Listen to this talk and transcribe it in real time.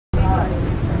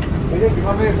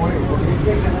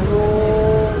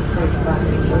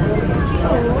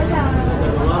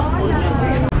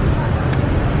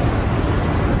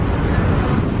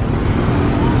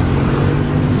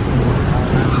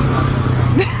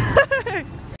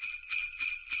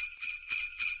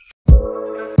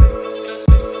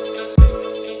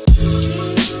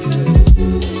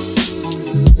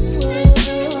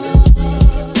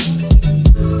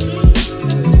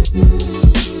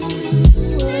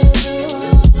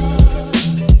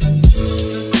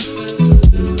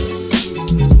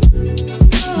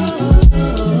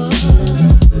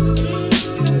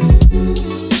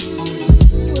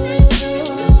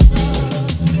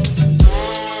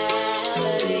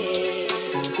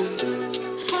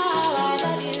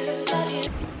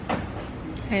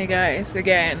Hey guys,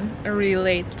 again, a really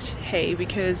late hey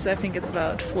because I think it's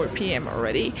about 4 p.m.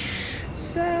 already.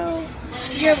 So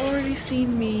you have already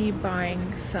seen me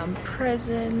buying some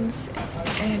presents,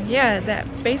 and yeah,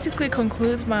 that basically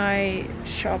concludes my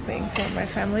shopping for my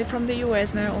family from the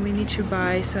US. Now I only need to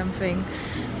buy something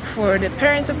for the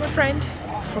parents of my friend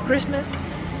for Christmas,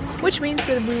 which means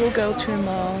that we will go to a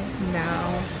mall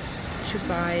now to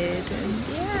buy it. And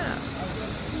yeah,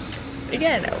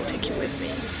 again, I will take you with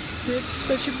me. It's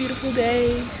such a beautiful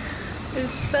day.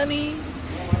 It's sunny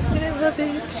and I love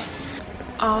it.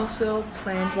 I also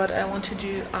planned what I want to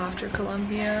do after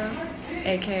Colombia,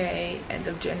 aka end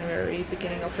of January,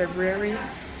 beginning of February.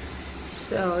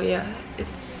 So yeah,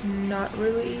 it's not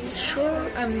really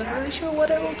sure. I'm not really sure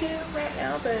what I will do right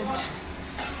now, but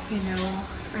you know,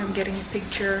 I'm getting a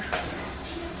picture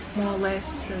more or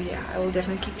less. So yeah, I will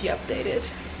definitely keep you updated.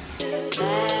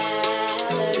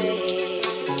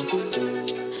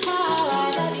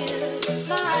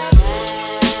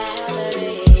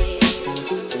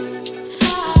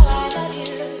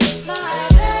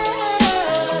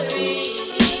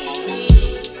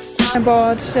 I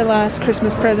bought the last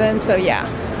Christmas present, so yeah,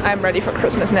 I'm ready for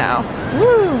Christmas now.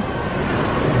 Woo!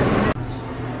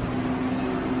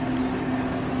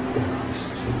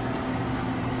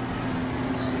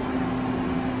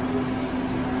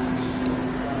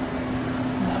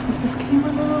 Enough of this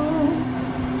camera though.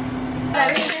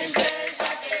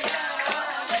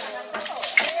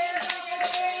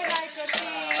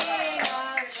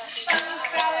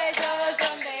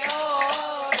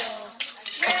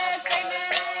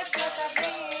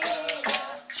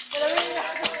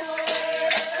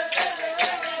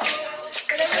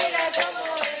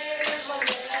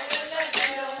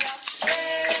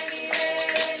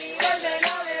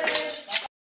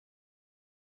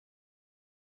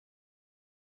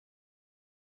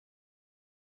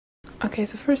 Okay,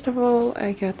 so first of all,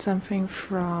 I got something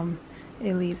from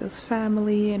Elisa's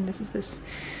family, and this is this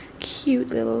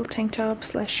cute little tank top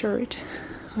slash shirt.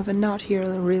 I have a knot here,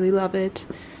 I really love it.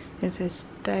 It says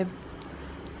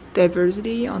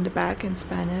diversity on the back in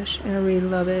Spanish, and I really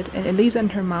love it. And Elisa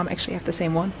and her mom actually have the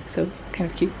same one, so it's kind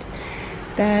of cute.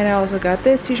 Then I also got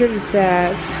this t-shirt. It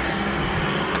says,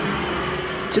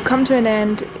 "To come to an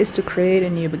end is to create a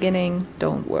new beginning,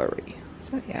 don't worry."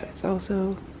 So yeah, it's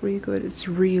also really good. It's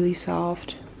really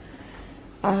soft.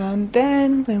 And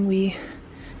then when we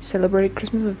celebrated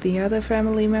Christmas with the other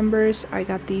family members, I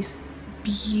got these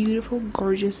beautiful,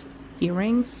 gorgeous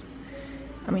earrings.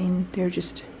 I mean, they're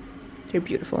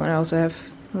beautiful. And I also have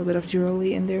a little bit of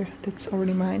jewelry in there that's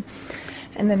already mine.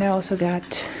 And then I also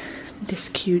got this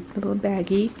cute little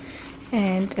baggie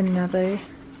and another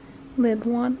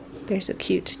little one. They're so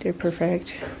cute. They're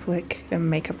perfect for like a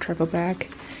makeup travel bag.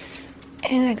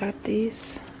 And I got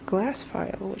this glass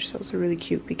file, which is also really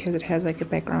cute because it has like a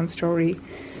background story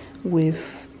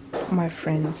with my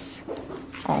friend's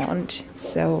aunt.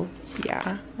 So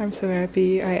yeah, I'm so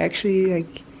happy. I actually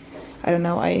I don't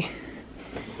know, I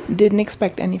didn't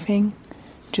expect anything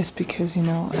just because, you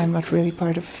know, I'm not really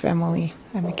part of a family.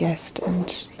 I'm a guest,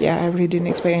 and yeah, I really didn't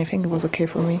expect anything. It was okay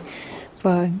for me,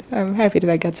 but I'm happy that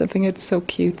I got something. It's so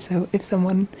cute. So if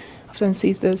someone of them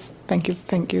sees this, thank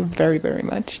you very, very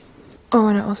much. Oh,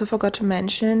 and I also forgot to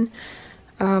mention,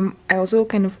 I also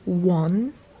kind of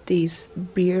won these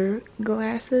beer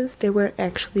glasses. They were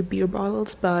actually beer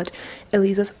bottles, but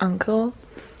Elisa's uncle,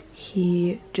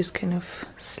 he just kind of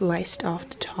sliced off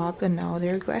the top, and now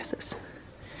they're glasses.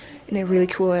 And they're really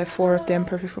cool. I have 4 of them,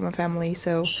 perfect for my family.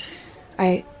 So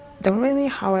I don't really know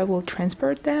how I will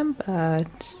transport them, but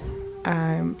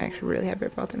I'm actually really happy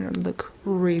about them. They look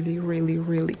really, really,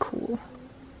 really cool.